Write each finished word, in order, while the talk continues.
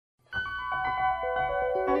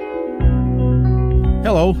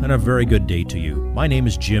Hello, and a very good day to you. My name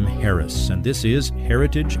is Jim Harris, and this is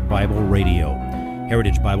Heritage Bible Radio.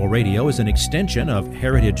 Heritage Bible Radio is an extension of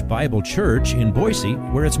Heritage Bible Church in Boise,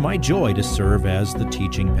 where it's my joy to serve as the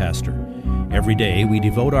teaching pastor. Every day, we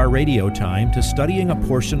devote our radio time to studying a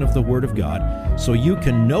portion of the Word of God so you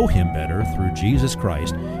can know Him better through Jesus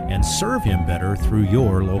Christ and serve Him better through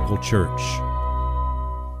your local church.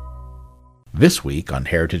 This week on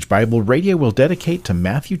Heritage Bible Radio, we'll dedicate to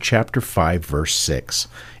Matthew chapter 5, verse 6.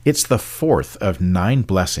 It's the fourth of 9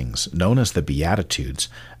 blessings, known as the Beatitudes,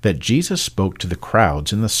 that Jesus spoke to the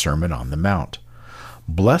crowds in the Sermon on the Mount.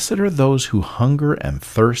 Blessed are those who hunger and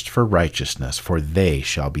thirst for righteousness, for they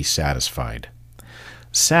shall be satisfied.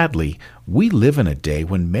 Sadly, we live in a day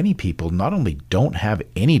when many people not only don't have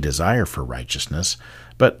any desire for righteousness,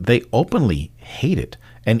 but they openly hate it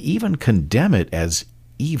and even condemn it as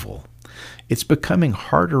evil. It's becoming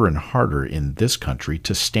harder and harder in this country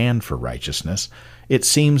to stand for righteousness. It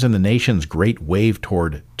seems in the nation's great wave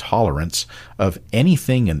toward tolerance of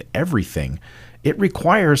anything and everything, it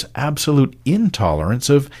requires absolute intolerance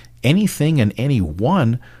of anything and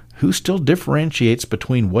anyone who still differentiates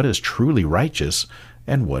between what is truly righteous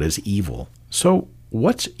and what is evil. So,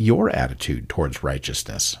 what's your attitude towards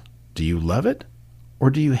righteousness? Do you love it or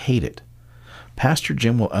do you hate it? Pastor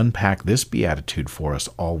Jim will unpack this beatitude for us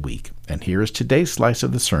all week, and here is today's slice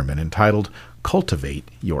of the sermon entitled, Cultivate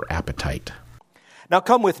Your Appetite. Now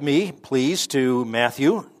come with me, please, to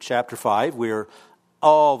Matthew chapter 5. We're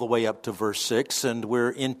all the way up to verse 6, and we're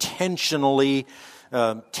intentionally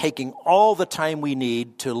taking all the time we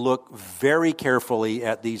need to look very carefully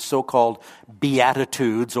at these so-called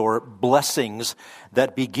beatitudes or blessings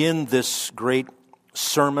that begin this great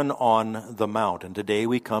Sermon on the Mount. And today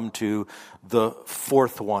we come to the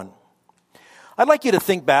fourth one. I'd like you to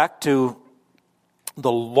think back to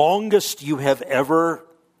the longest you have ever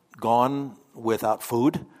gone without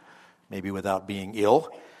food, maybe without being ill,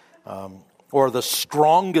 or the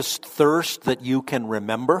strongest thirst that you can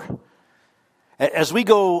remember. As we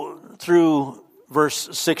go through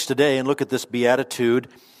verse 6 today and look at this beatitude,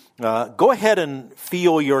 go ahead and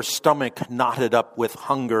feel your stomach knotted up with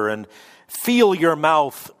hunger and feel your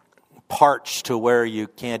mouth parched to where you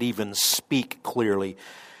can't even speak clearly.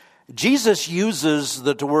 Jesus uses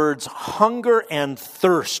the words hunger and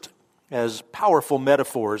thirst as powerful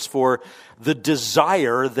metaphors for the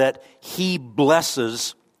desire that he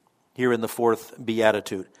blesses here in the fourth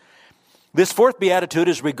beatitude. This fourth beatitude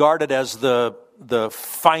is regarded as the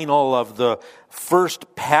final of the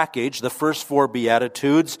first package. The first 4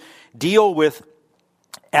 beatitudes deal with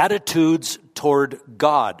attitudes toward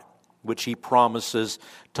God, which he promises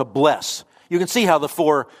to bless. You can see how the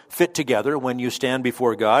 4 fit together when you stand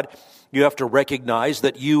before God. You have to recognize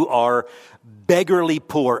that you are beggarly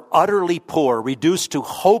poor, utterly poor, reduced to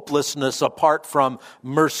hopelessness apart from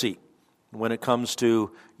mercy when it comes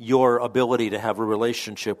to your ability to have a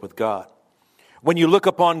relationship with God. When you look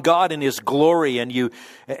upon God in His glory and you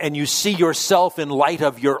see yourself in light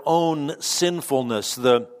of your own sinfulness,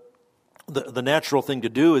 the natural thing to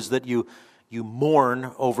do is that you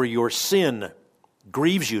mourn over your sin.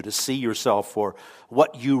 Grieves you to see yourself for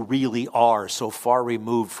what you really are, so far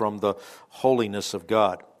removed from the holiness of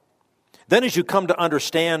God. Then as you come to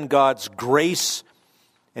understand God's grace,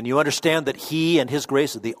 and you understand that He and His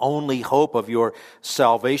grace is the only hope of your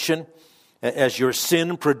salvation, as your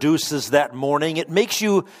sin produces that mourning, it makes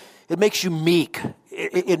you meek.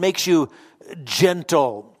 It makes you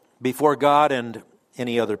gentle before God and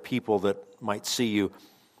any other people that might see you.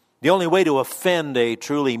 The only way to offend a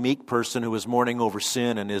truly meek person who is mourning over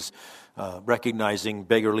sin and is recognizing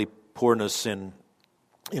beggarly poorness in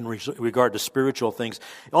regard to spiritual things,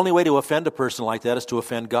 the only way to offend a person like that is to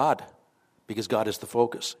offend God, because God is the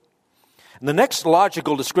focus. And the next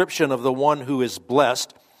logical description of the one who is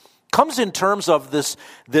blessed comes in terms of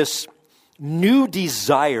this new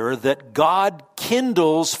desire that God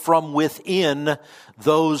kindles from within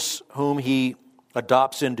those whom He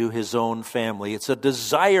adopts into His own family. It's a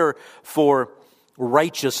desire for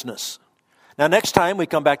righteousness. Now, next time we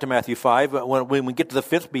come back to Matthew 5, when we get to the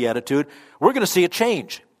 5th beatitude, we're going to see a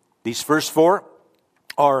change. These first 4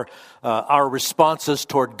 are our responses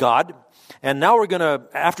toward God. And now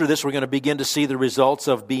after this, we're going to begin to see the results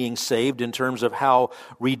of being saved in terms of how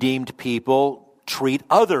redeemed people treat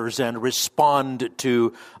others and respond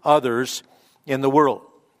to others in the world.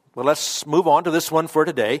 Well, let's move on to this one for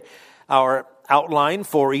today. Our outline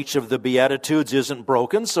for each of the Beatitudes isn't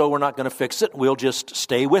broken, so we're not going to fix it. We'll just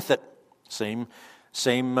stay with it. Same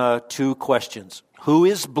 2 questions. Who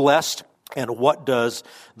is blessed, and what does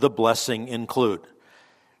the blessing include?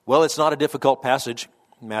 Well, it's not a difficult passage.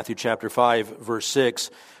 Matthew chapter 5, verse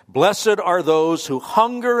 6, "Blessed are those who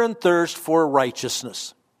hunger and thirst for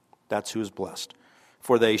righteousness." That's who's blessed,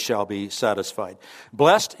 for they shall be satisfied.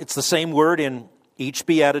 Blessed, it's the same word in each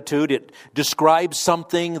beatitude. It describes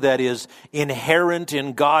something that is inherent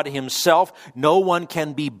in God Himself. No one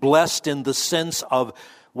can be blessed in the sense of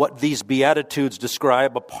what these beatitudes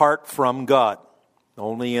describe apart from God.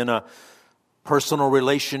 Only in a personal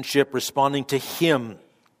relationship responding to Him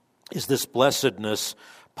is this blessedness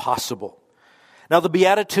possible. Now the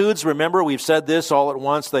Beatitudes, remember we've said this all at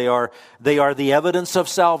once, they are the evidence of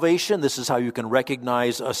salvation. This is how you can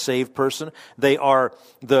recognize a saved person. They are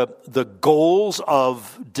the goals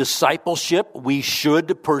of discipleship. We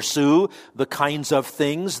should pursue the kinds of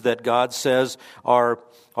things that God says are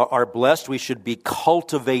blessed. We should be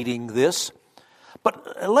cultivating this.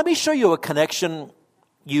 But let me show you a connection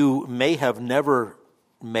you may have never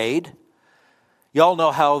made. Y'all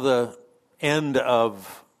know how the end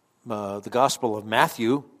of the Gospel of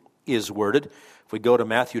Matthew is worded. If we go to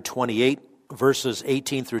Matthew 28, verses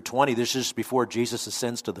 18 through 20, this is before Jesus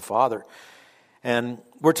ascends to the Father. And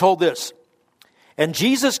we're told this, "And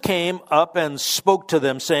Jesus came up and spoke to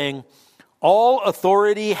them, saying, 'All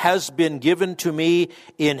authority has been given to me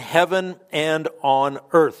in heaven and on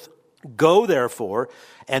earth. Go, therefore,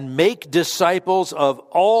 and make disciples of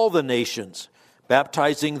all the nations,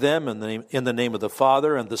 baptizing them in the name of the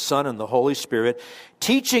Father and the Son and the Holy Spirit,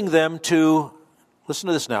 teaching them to,'" listen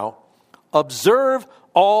to this now, "'observe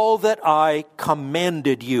all that I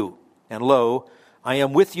commanded you. And lo, I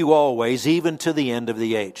am with you always, even to the end of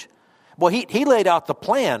the age.'" Well, he laid out the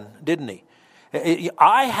plan, didn't he?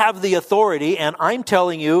 I have the authority, and I'm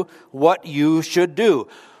telling you what you should do.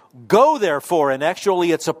 Go, therefore, and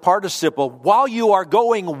actually it's a participle. While you are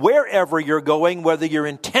going, wherever you're going, whether you're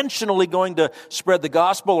intentionally going to spread the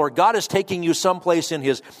gospel or God is taking you someplace in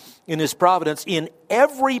His providence, in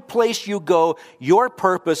every place you go, your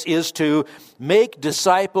purpose is to make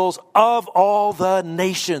disciples of all the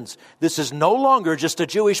nations. This is no longer just a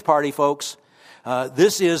Jewish party, folks.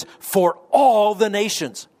 This is for all the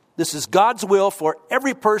nations. This is God's will for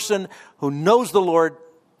every person who knows the Lord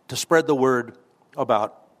to spread the word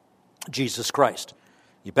about Jesus Christ.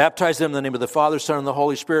 You baptize them in the name of the Father, Son, and the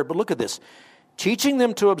Holy Spirit. But look at this. Teaching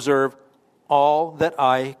them to observe all that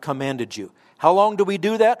I commanded you. How long do we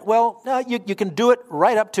do that? Well, you can do it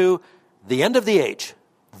right up to the end of the age.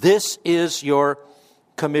 This is your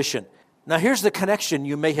commission. Now here's the connection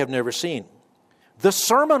you may have never seen. The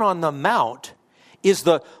Sermon on the Mount is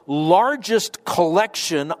the largest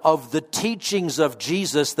collection of the teachings of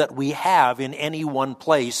Jesus that we have in any one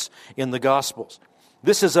place in the Gospels.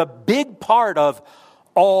 This is a big part of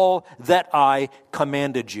all that I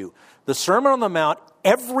commanded you. The Sermon on the Mount,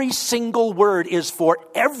 every single word is for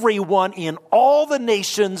everyone in all the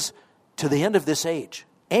nations to the end of this age.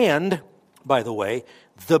 And, by the way,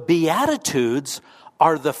 the Beatitudes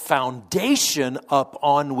are the foundation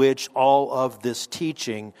upon which all of this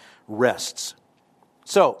teaching rests.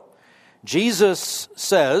 So, Jesus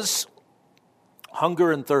says,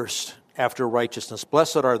 hunger and thirst after righteousness.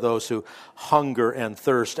 Blessed are those who hunger and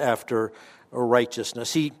thirst after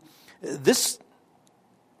righteousness. This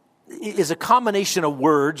is a combination of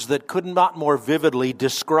words that could not more vividly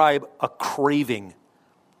describe a craving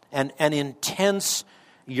and an intense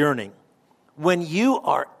yearning. When you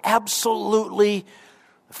are absolutely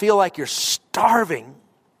feel like you're starving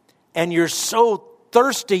and you're so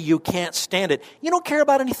thirsty you can't stand it, you don't care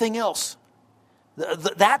about anything else.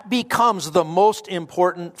 That becomes the most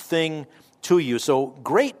important thing to you. So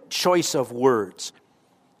great choice of words.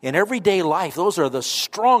 In everyday life, those are the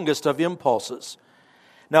strongest of impulses.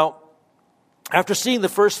 Now, after seeing the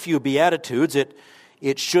first few Beatitudes,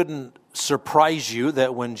 it shouldn't surprise you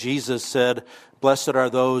that when Jesus said, "Blessed are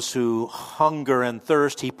those who hunger and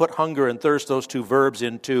thirst," He put hunger and thirst, those two verbs,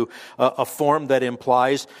 into a form that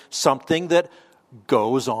implies something that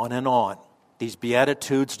goes on and on. These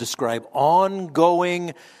Beatitudes describe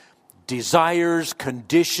ongoing desires,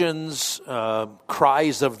 conditions,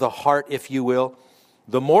 cries of the heart, if you will.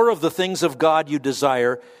 The more of the things of God you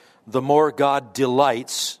desire, the more God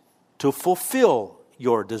delights to fulfill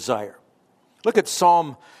your desire. Look at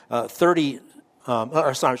Psalm Psalm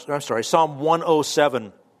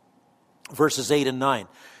 107, verses 8 and 9.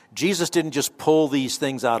 Jesus didn't just pull these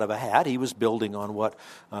things out of a hat. He was building on what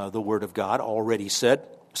the Word of God already said.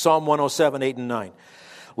 Psalm 107, 8 and 9.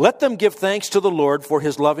 "Let them give thanks to the Lord for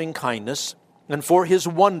His loving kindness and for His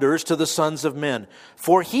wonders to the sons of men.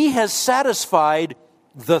 For He has satisfied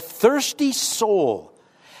the thirsty soul,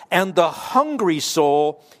 and the hungry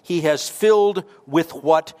soul He has filled with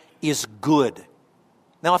what is good."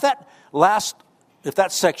 Now, if that last if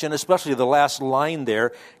that section, especially the last line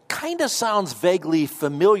there, kind of sounds vaguely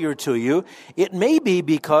familiar to you, it may be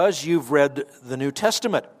because you've read the New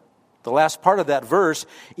Testament. The last part of that verse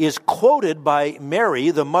is quoted by Mary,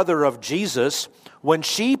 the mother of Jesus, when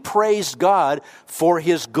she praised God for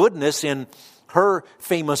his goodness in her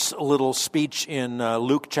famous little speech in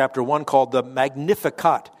Luke chapter 1 called the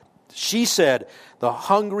Magnificat. She said, "The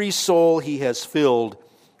hungry soul he has filled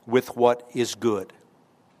with what is good."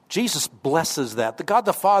 Jesus blesses that. The God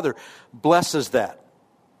the Father blesses that.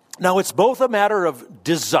 Now, it's both a matter of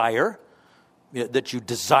desire, that you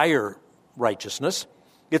desire righteousness.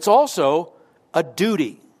 It's also a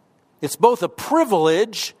duty. It's both a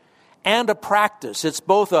privilege and a practice. It's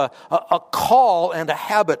both a call and a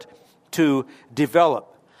habit to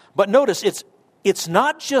develop. But notice, it's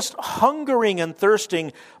not just hungering and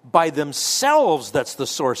thirsting by themselves that's the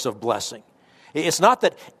source of blessing. It's not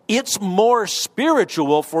that it's more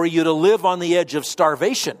spiritual for you to live on the edge of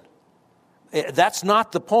starvation. That's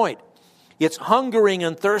not the point. It's hungering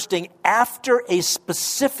and thirsting after a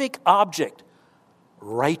specific object,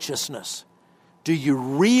 righteousness. Do you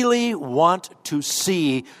really want to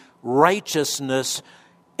see righteousness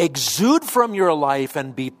exude from your life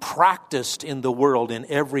and be practiced in the world in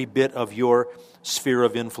every bit of your sphere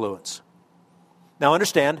of influence? Now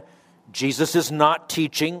understand, Jesus is not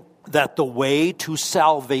teaching that the way to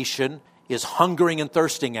salvation is hungering and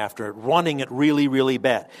thirsting after it, wanting it really, really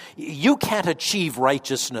bad. You can't achieve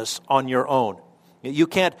righteousness on your own. You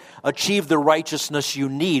can't achieve the righteousness you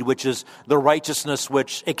need, which is the righteousness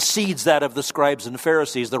which exceeds that of the scribes and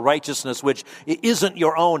Pharisees, the righteousness which isn't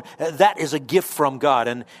your own. That is a gift from God.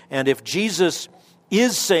 And if Jesus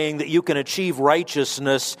is saying that you can achieve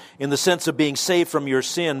righteousness in the sense of being saved from your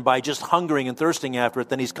sin by just hungering and thirsting after it,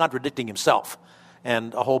 then he's contradicting himself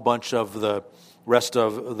and a whole bunch of the rest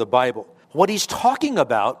of the Bible. What he's talking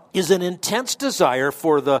about is an intense desire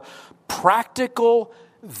for the practical,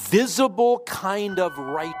 visible kind of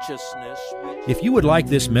righteousness. If you would like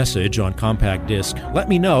this message on compact disc, let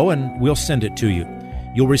me know and we'll send it to you.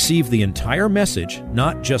 You'll receive the entire message,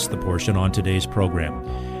 not just the portion on today's program.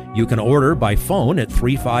 You can order by phone at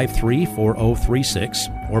 353-4036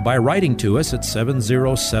 or by writing to us at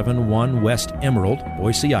 7071 West Emerald,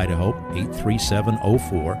 Boise, Idaho,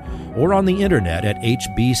 83704, or on the internet at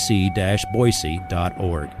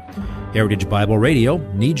hbc-boise.org. Heritage Bible Radio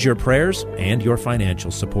needs your prayers and your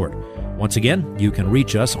financial support. Once again, you can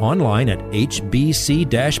reach us online at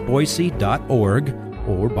hbc-boise.org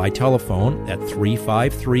or by telephone at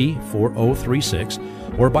 353-4036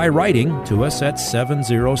 or by writing to us at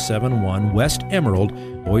 7071 West Emerald,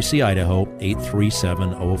 Boise, Idaho,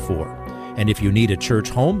 83704. And if you need a church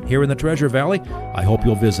home here in the Treasure Valley, I hope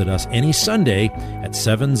you'll visit us any Sunday at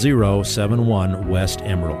 7071 West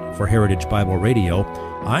Emerald. For Heritage Bible Radio,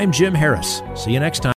 I'm Jim Harris. See you next time.